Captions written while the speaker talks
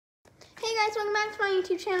guys, welcome back to my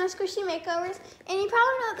YouTube channel, Squishy Makeovers. And you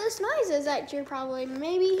probably know what this noise is that you're probably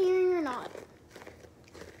maybe hearing or not.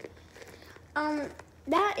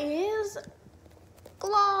 That is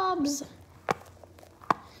globs.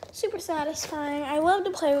 Super satisfying. I love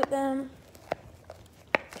to play with them.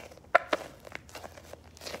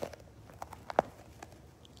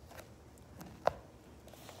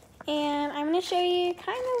 And I'm going to show you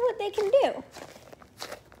kind of what they can do.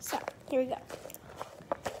 So, here we go.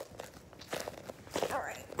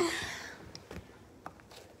 Alright.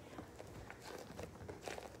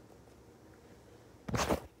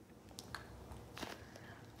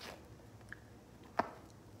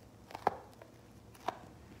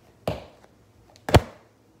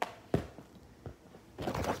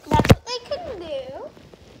 That's what they can do.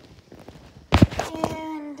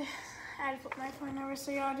 And I had to put my phone over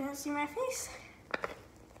so y'all didn't see my face.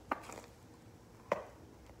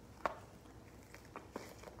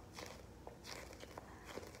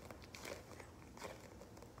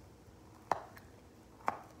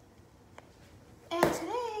 And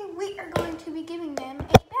today we are going to be giving them a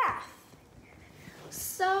bath.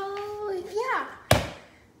 So yeah.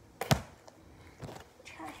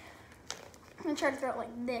 I'm gonna try to throw it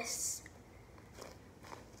like this.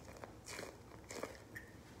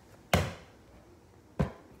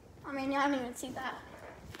 I mean, y'all didn't even see that.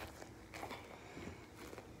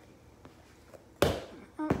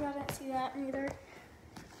 Oh, y'all didn't see that either.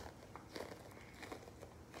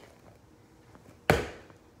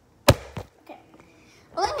 Okay.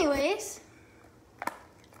 Well, anyways.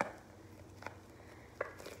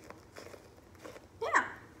 Yeah.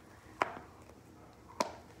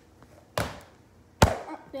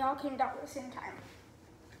 Oh, they all came down at the same time.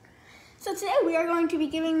 So today we are going to be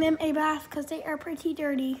giving them a bath because they are pretty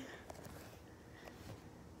dirty.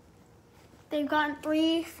 They've gotten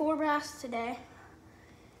 3-4 baths today.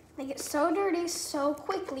 They get so dirty so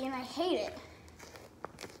quickly and I hate it.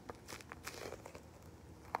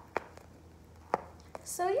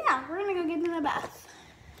 So yeah, we're gonna go give them a bath.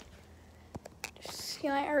 See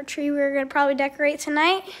like our tree we're gonna probably decorate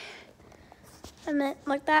tonight. And then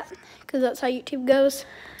like that, because that's how YouTube goes.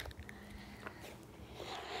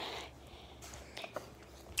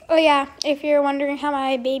 Oh yeah, if you're wondering how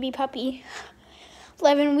my baby puppy,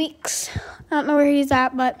 11 weeks, I don't know where he's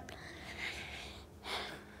at, but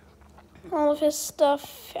all of his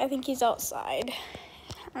stuff, I think he's outside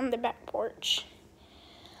on the back porch.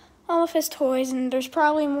 All of his toys, and there's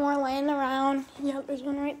probably more laying around. Yep, there's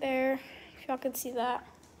one right there, if y'all could see that.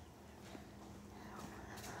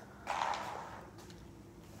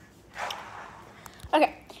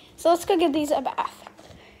 Okay, so let's go give these a bath.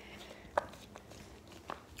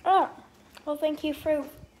 Oh, well, thank you for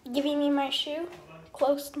giving me my shoe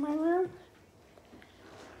close to my room.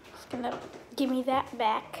 Just gonna give me that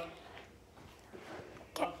back.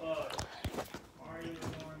 Okay.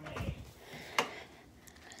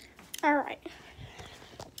 All right.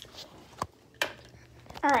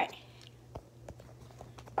 All right.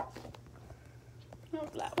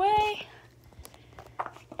 Move that way.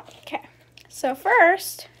 Okay. So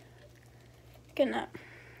first, gonna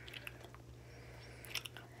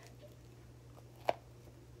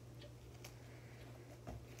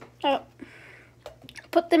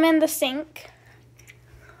put them in the sink.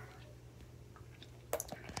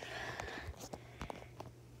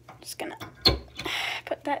 Just gonna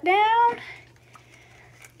put that down.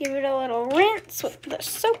 Give it a little rinse with the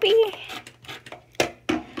soapy.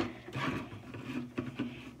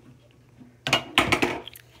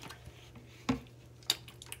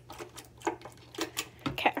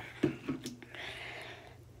 Okay.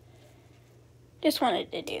 Just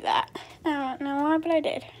wanted to do that. I don't know why, but I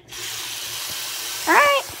did. All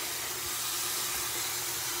right.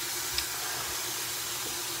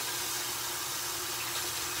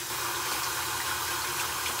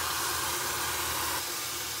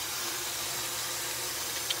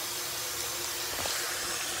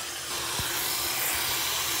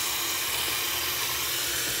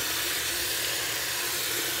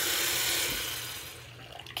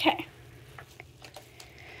 Okay.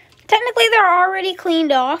 Technically, they're already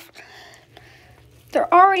cleaned off.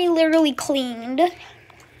 They're already literally cleaned.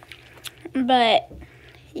 But,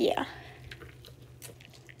 yeah.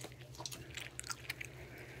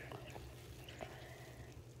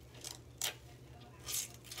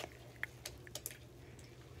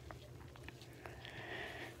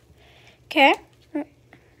 Okay.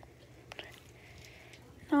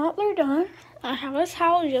 Now that they're done, I have a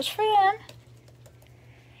towel just for them.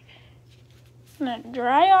 I'm gonna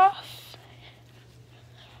dry off.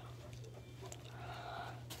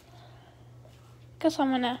 Guess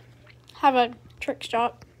I'm gonna have a trick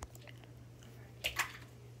shot.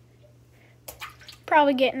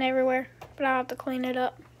 probably getting everywhere, but I'll have to clean it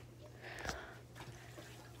up.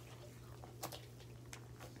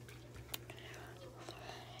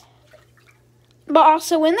 But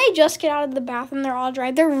also, when they just get out of the bath and they're all dry,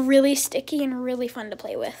 they're really sticky and really fun to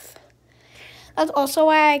play with. That's also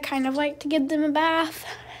why I kind of like to give them a bath.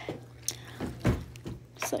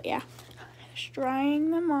 So yeah, just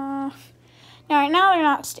drying them off. Now, right now they're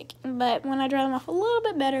not sticking, but when I dry them off a little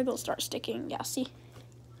bit better, they'll start sticking. Yeah, see?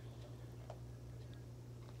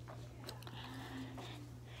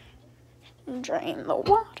 Drain the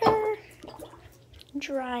water.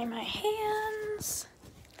 Dry my hands.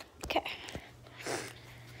 Okay.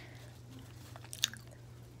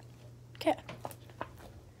 Okay.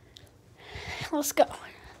 Let's go.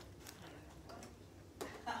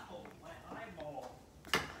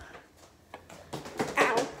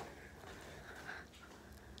 Ow.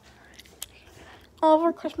 All of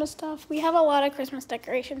our Christmas stuff. We have a lot of Christmas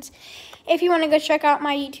decorations. If you want to go check out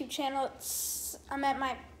my YouTube channel, this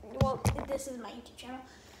is my YouTube channel.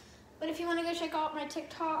 But if you want to go check out my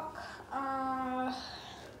TikTok,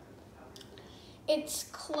 it's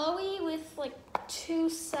Chloe with like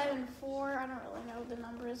 274. I don't really know what the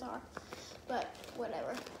numbers are, but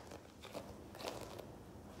whatever.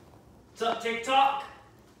 What's up, TikTok?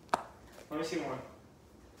 Let me see more.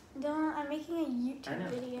 Dylan, I'm making a YouTube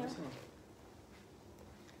video.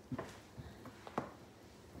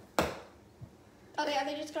 Oh yeah,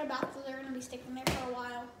 they just got a bath, so they're gonna be sticking there for a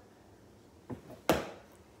while.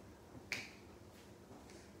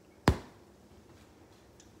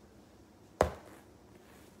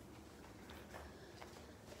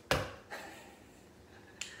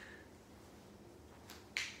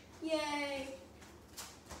 Yay!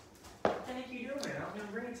 What the heck are you doing? I'm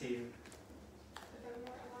gonna bring it to you.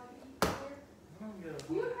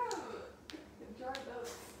 You have dried up.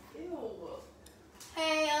 Ew.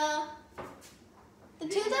 Hey, the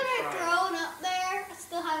two that are thrown up there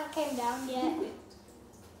still haven't came down yet.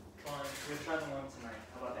 Come on, we're gonna try the one tonight.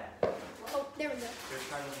 How about that? Oh, there we go. We're gonna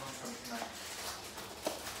try the one from tonight.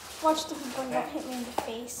 Watch the people don't hit me in the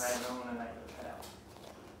face. I have no one tonight to try out.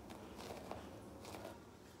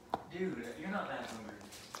 Dude, you're not that hungry.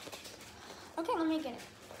 Okay, let me get it.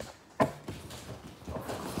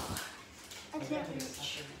 I can't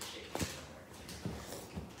reach.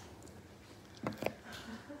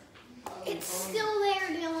 It's still there,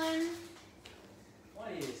 Dylan.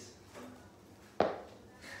 What is?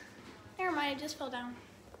 Never mind, it just fell down.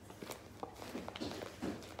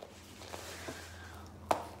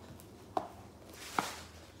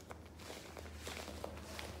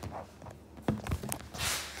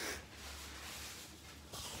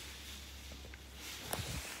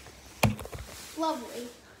 Lovely.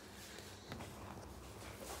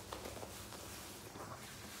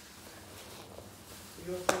 You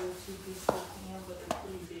also have 2 pieces of ham, but they're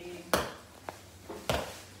pretty big.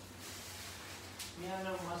 We have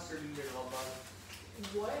no mustard either, little bug.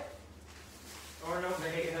 What? Or no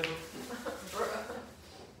mayo. Bruh.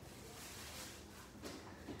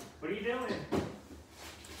 What are you doing?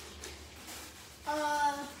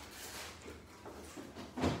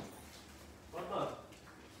 What the?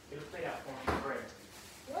 Get a plate out for me, break.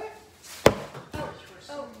 What?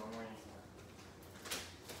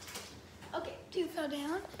 Okay, 2 fell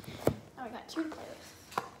down. Now I got 2 to play with.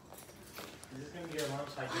 Is this gonna be your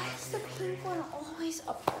lunch like Why is the pink one always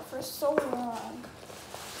up there for so long?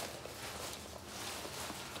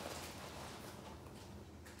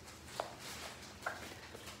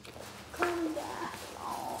 Come back.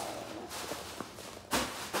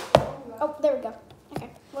 Oh, there we go. Okay,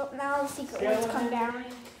 well now the secret ones come down.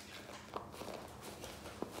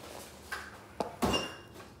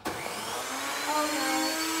 Oh no.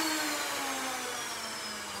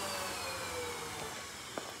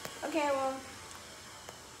 Okay, well,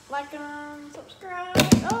 like and subscribe.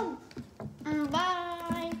 Oh, bye.